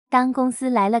当公司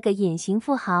来了个隐形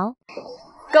富豪。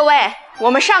各位，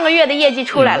我们上个月的业绩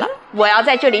出来了，我要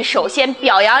在这里首先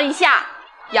表扬一下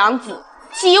杨子，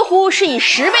几乎是以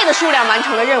10倍的数量完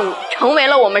成了任务，成为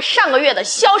了我们上个月的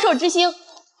销售之星。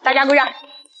大家鼓掌。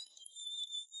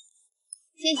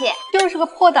谢谢。就是个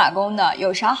破打工的，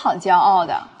有啥好骄傲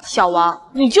的？小王，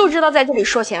你就知道在这里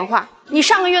说闲话。你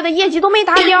上个月的业绩都没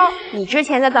达标，你之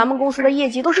前在咱们公司的业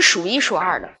绩都是数1数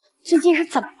2的，最近是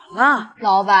怎么了？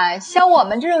老板，像我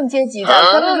们这种阶级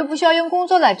的，根本就不需要用工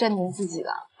作来证明自己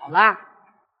了。好了，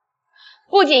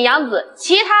不仅杨子，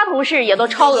其他同事也都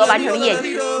超额完成了业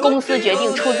绩。公司决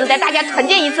定出资带大家团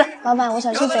建一次。老板，我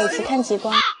想去北极看极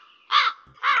光。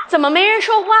怎么没人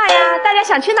说话呀？大家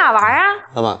想去哪玩啊？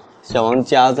老板，小王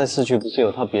家在市区不是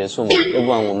有套别墅吗？要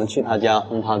不然我们去他家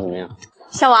轰趴怎么样？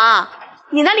小王，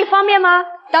你那里方便吗？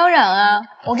当然啊，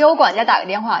我给我管家打个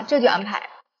电话，这就安排。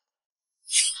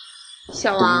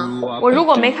小王，我如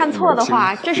果没看错的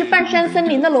话，这是半山森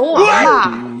林的龙王吧？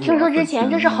听说之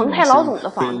前这是恒泰老总的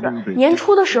房子，年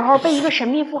初的时候被一个神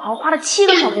秘富豪花了7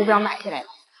个小目标买下来了。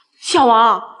小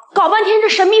王，搞半天这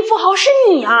神秘富豪是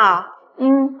你啊？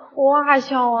哇，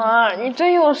小王，你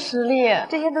真有实力，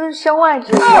这些都是身外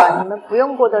之物，你们不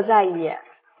用过多在意。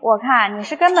我看你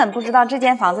是根本不知道这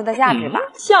间房子的价值吧？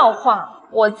笑话，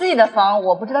我自己的房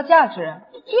我不知道价值。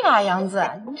对啊，杨子，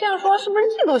你这样说是不是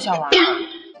嫉妒小王？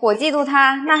我嫉妒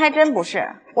他，那还真不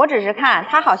是，我只是看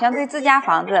他好像对自家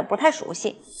房子不太熟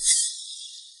悉。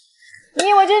你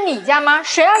以为这是你家吗？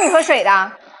谁让你喝水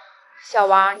的？小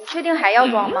王，你确定还要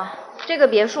装吗？这个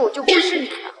别墅就不是你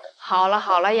的。好了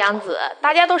好了，杨子，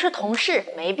大家都是同事，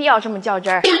没必要这么较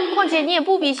真儿。况且你也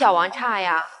不比小王差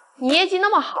呀，你业绩那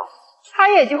么好，他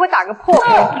也就会打个破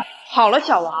风。好了，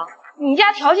小王，你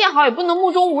家条件好也不能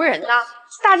目中无人呐，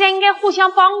大家应该互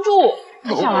相帮助。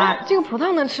小王，这个葡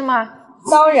萄能吃吗？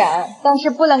当然，但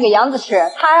是不能给杨子吃，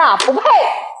他呀不配。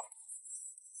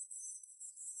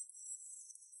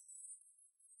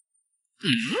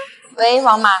喂，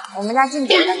王妈，我们家进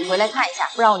鬼了，你回来看一下，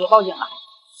不然我就报警了。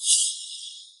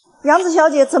杨子小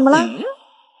姐，怎么了？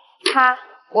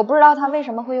我不知道他为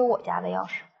什么会有我家的钥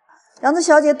匙。杨子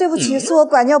小姐，对不起，是我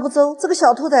管教不周。这个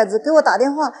小兔崽子给我打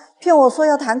电话，骗我说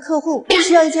要谈客户，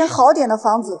需要一间好点的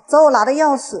房子，找我拿的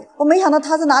钥匙。我没想到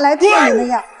他是拿来骗人的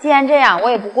呀！既然这样，我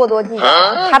也不过多计较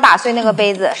了。他打碎那个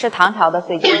杯子是唐朝的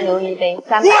水晶琉璃杯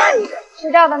，320。吃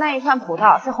掉的那一串葡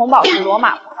萄是红宝石罗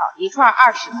马葡萄，一串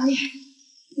20。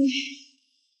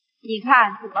你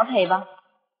看怎么赔吧？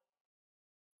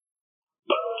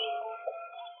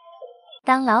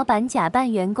当老板假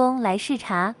扮员工来视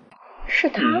察，是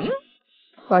他，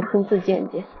我要亲自见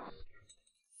见。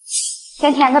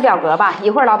先填个表格吧，一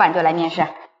会儿老板就来面试。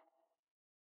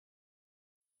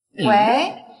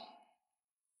喂，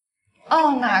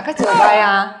哦，哪个酒吧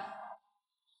呀？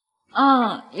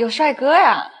有帅哥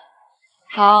呀。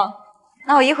好，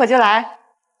那我一会儿就来。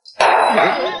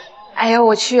哎呀，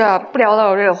我去啊，不聊了，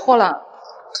我惹祸了。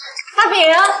大饼，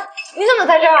你怎么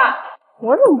在这儿？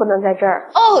我怎么不能在这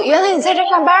儿？哦，原来你在这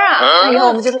上班啊！那以后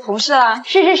我们就是同事了。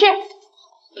是。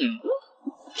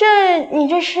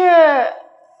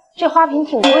这花瓶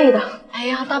挺贵的。哎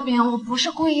呀，大饼，我不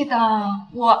是故意的，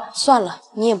算了，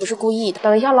你也不是故意的。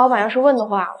等一下老板要是问的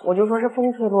话，我就说是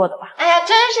风吹落的吧。哎呀，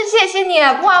真是谢谢你，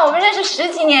不然我们认识10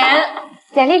几年。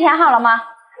简历填好了吗？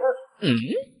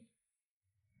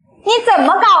你怎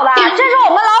么搞的？这是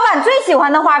我们老板最喜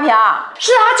欢的花瓶。是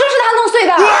啊，就是他弄碎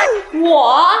的。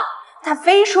他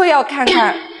非说要看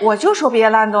看，我就说别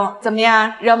乱动，怎么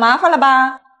样？惹麻烦了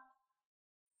吧？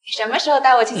你什么时候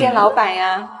带我去见老板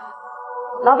呀？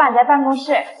老板在办公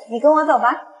室，你跟我走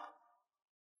吧。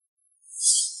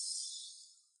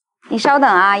你稍等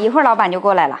啊，一会儿老板就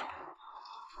过来了。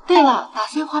对了，打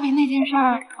碎花瓶那件事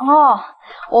儿。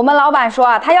我们老板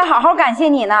说他要好好感谢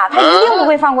你呢，他一定不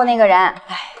会放过那个人。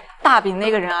大饼那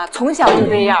个人啊，从小就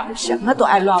这样，什么都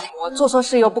爱乱摸，做错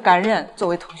事又不敢认。作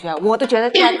为同学，我都觉得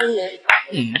他丢人。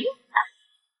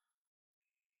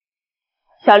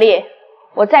小丽，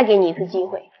我再给你一次机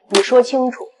会，你说清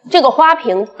楚这个花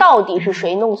瓶到底是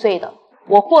谁弄碎的？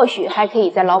我或许还可以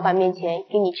在老板面前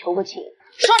给你求个情。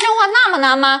说真话那么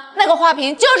难吗？那个花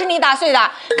瓶就是你打碎的，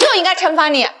就应该惩罚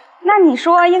你。那你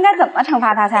说应该怎么惩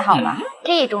罚他才好呢？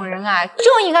这种人啊，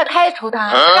就应该开除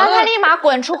他，让他立马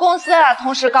滚出公司，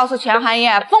同时告诉全行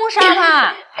业封杀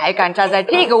他。还敢站在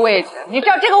这个位置，你知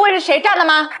道这个位置谁站的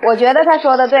吗？我觉得他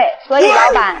说的对，所以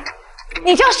老板，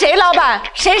你叫谁老板？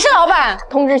谁是老板？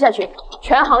通知下去，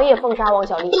全行业封杀王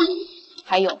小丽。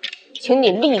还有，请你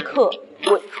立刻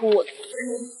滚出我的公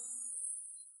司。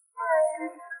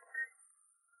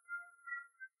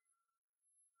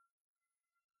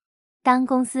当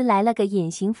公司来了个隐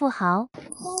形富豪，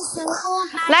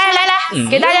来，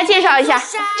给大家介绍一下，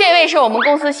这位是我们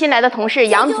公司新来的同事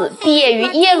杨子，毕业于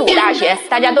耶鲁大学，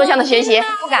大家多向他学习。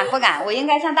不敢，我应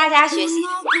该向大家学习。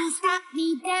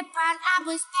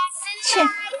切，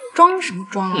装什么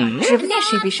装啊？指不定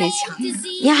谁比谁强呢。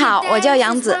你好，我叫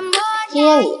杨子。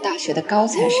耶鲁大学的高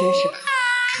材生是吧？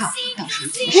看我到时候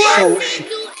怎么收拾。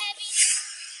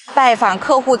拜访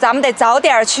客户，咱们得早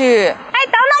点去。哎，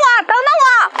等等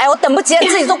我！哎，我等不及了，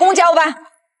自己坐公交吧。拜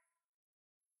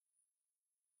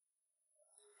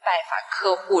访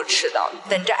客户迟到了，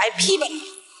等着挨批吧。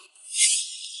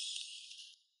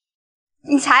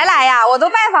你才来呀？我都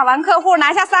拜访完客户，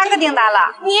拿下3个订单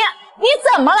了。你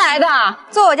怎么来的？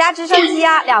坐我家直升机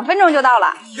啊，2分钟就到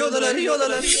了。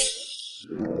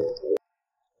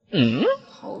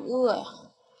好饿呀！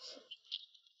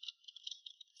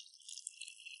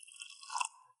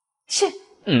切，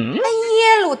那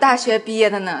耶鲁大学毕业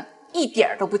的呢，一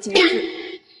点都不精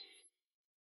致。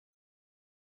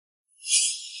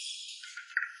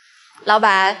老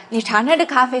板，你尝尝这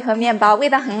咖啡和面包，味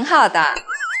道很好的。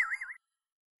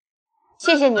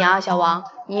谢谢你啊，小王，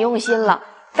你用心了。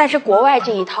但是国外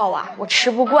这一套啊，我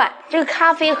吃不惯，这个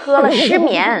咖啡喝了失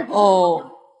眠。哦。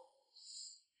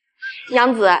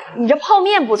杨子，你这泡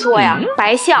面不错呀，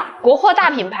白象国货大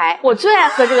品牌，我最爱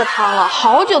喝这个汤了，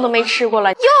好久都没吃过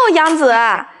了。哟，杨子，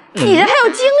你这还有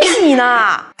惊喜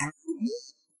呢！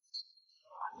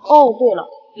哦，对了，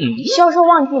销售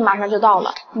旺季马上就到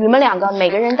了，你们2个每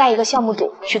个人带一个项目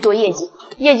组去做业绩，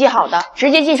业绩好的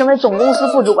直接晋升为总公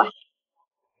司副主管。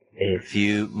A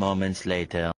few moments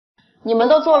later， 你们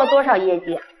都做了多少业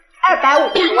绩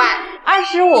250万。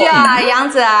25呀，杨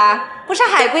子，不是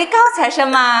海归高材生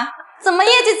吗？怎么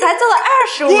业绩才做了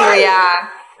25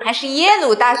呀？还是耶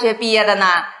鲁大学毕业的呢？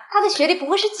他的学历不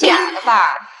会是假的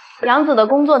吧？杨子的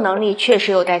工作能力确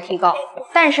实有待提高，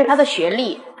但是他的学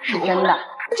历是真的。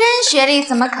真学历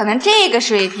怎么可能这个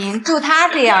水平？就他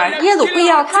这样，耶鲁不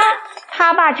要他？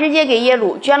他爸直接给耶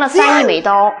鲁捐了3亿美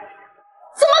刀。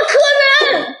怎么可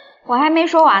能？我还没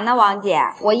说完呢，王姐，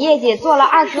我业绩做了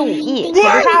25亿，可不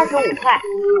是25块。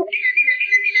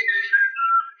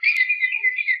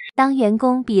当员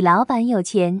工比老板有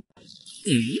钱。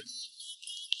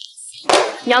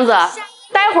杨子，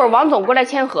待会儿王总过来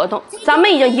签合同，咱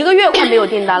们已经1个月快没有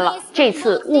订单了，这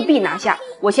次务必拿下。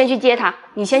我先去接他，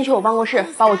你先去我办公室，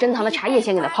把我珍藏的茶叶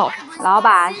先给他泡上。老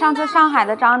板，上次上海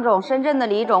的张总、深圳的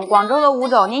李总、广州的吴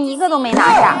总，您一个都没拿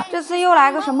下，这次又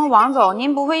来个什么王总，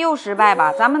您不会又失败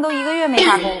吧？咱们都1个月没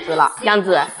发工资了。杨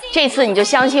子，这次你就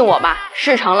相信我吧，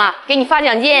事成了给你发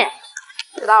奖金。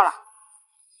知道了。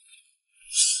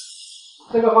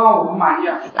这个方案我们满意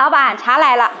啊。老板，茶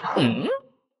来了。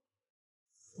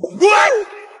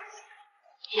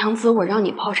杨子，我让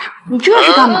你泡茶，你这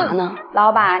是干嘛呢？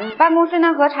老板，你办公室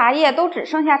那盒茶叶都只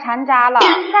剩下残渣了。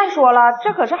再说了，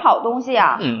这可是好东西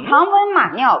啊，常温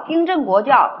马尿，冰镇国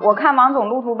窖。我看王总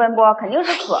路途奔波，肯定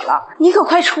是渴了。你可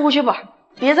快出去吧，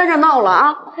别在这闹了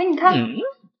啊！给你看。哇，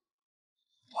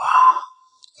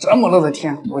这么热的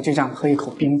天，我就想喝一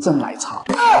口冰镇奶茶。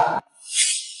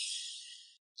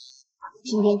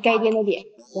今天该点的点，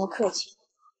不要客气。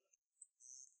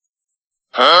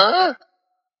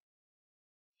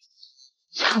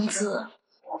杨子，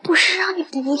我不是让你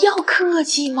不要客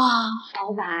气吗？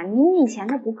老板，你以前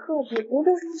的不客气，不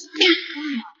就是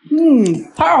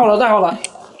太好了，太好了！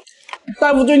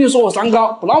大夫最近说我三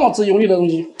高，不让我吃油腻的东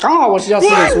西，刚好我需要吃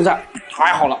点蔬菜，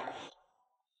太好了。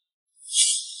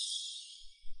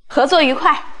合作愉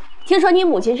快。听说你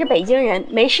母亲是北京人，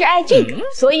没事爱这个，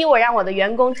所以我让我的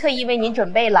员工特意为您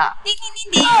准备了。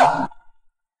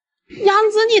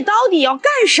杨子，你到底要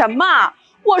干什么？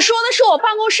我说的是我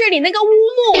办公室里那个乌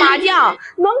木麻酱，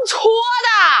能搓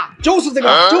的。就是这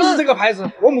个牌子，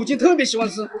我母亲特别喜欢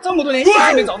吃，这么多年一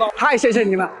直没找到。太谢谢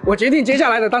您了，我决定接下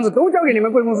来的单子都交给你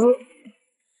们贵公司。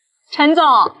陈总，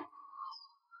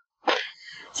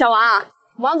小王，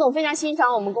王总非常欣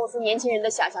赏我们公司年轻人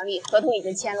的想象力，合同已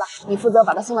经签了，你负责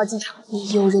把他送到机场。你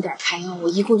悠着点开啊，我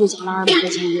一共就交了200块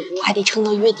钱业务，我还得撑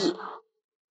到月底呢。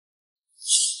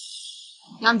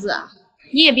杨子，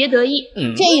你也别得意，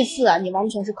这一次啊，你完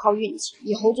全是靠运气，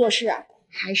以后做事啊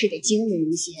还是得精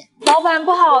明一些。老板，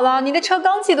不好了，你的车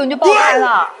刚启动就爆胎了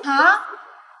啊！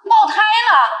爆胎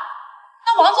了？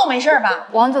那王总没事吧？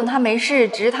王总他没事，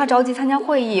只是他着急参加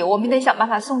会议，我们得想办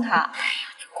法送他。哎呀，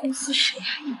这公司谁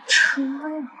还有车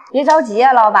呀？别着急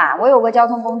啊，老板，我有个交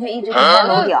通工具一直停在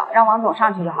楼顶，让王总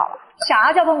上去就好了。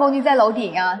啥交通工具在楼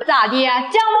顶呀？咋的？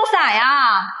降落伞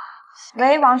呀？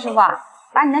喂，王师傅，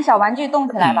把你的小玩具动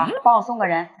起来吧，帮我送个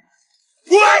人。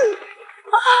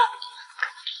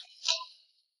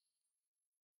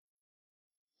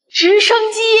直升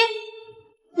机，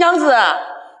杨子，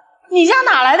你家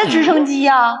哪来的直升机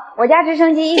呀？我家直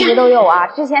升机一直都有啊，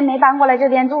之前没搬过来这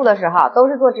边住的时候，都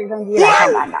是坐直升机来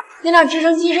上班的。那辆直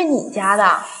升机是你家的？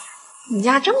你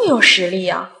家这么有实力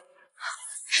呀，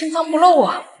深藏不露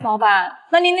啊！老板，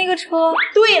那您那个车？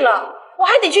对了，我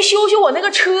还得去修修我那个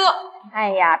车。哎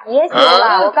呀，别修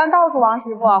了，我刚告诉王师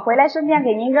傅，回来顺便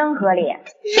给您扔河里。扔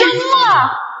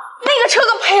了？那个车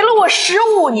可陪了我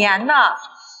15年呢。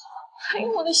哎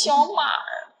呦，我的小马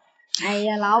儿！哎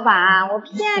呀，老板，我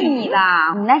骗你的，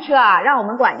你那车让我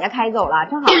们管家开走了，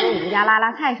正好给我们家拉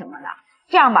拉菜什么的。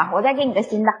这样吧，我再给你个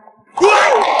新的。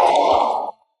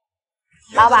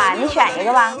老板，你选一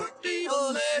个吧。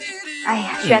哎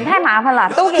呀，选太麻烦了，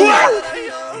都给你了。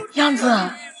杨子，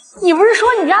你不是说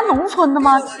你家农村的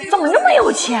吗？怎么这么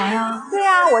有钱呀？对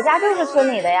呀，我家就是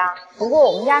村里的呀。不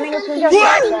过我们家那个村叫小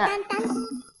村。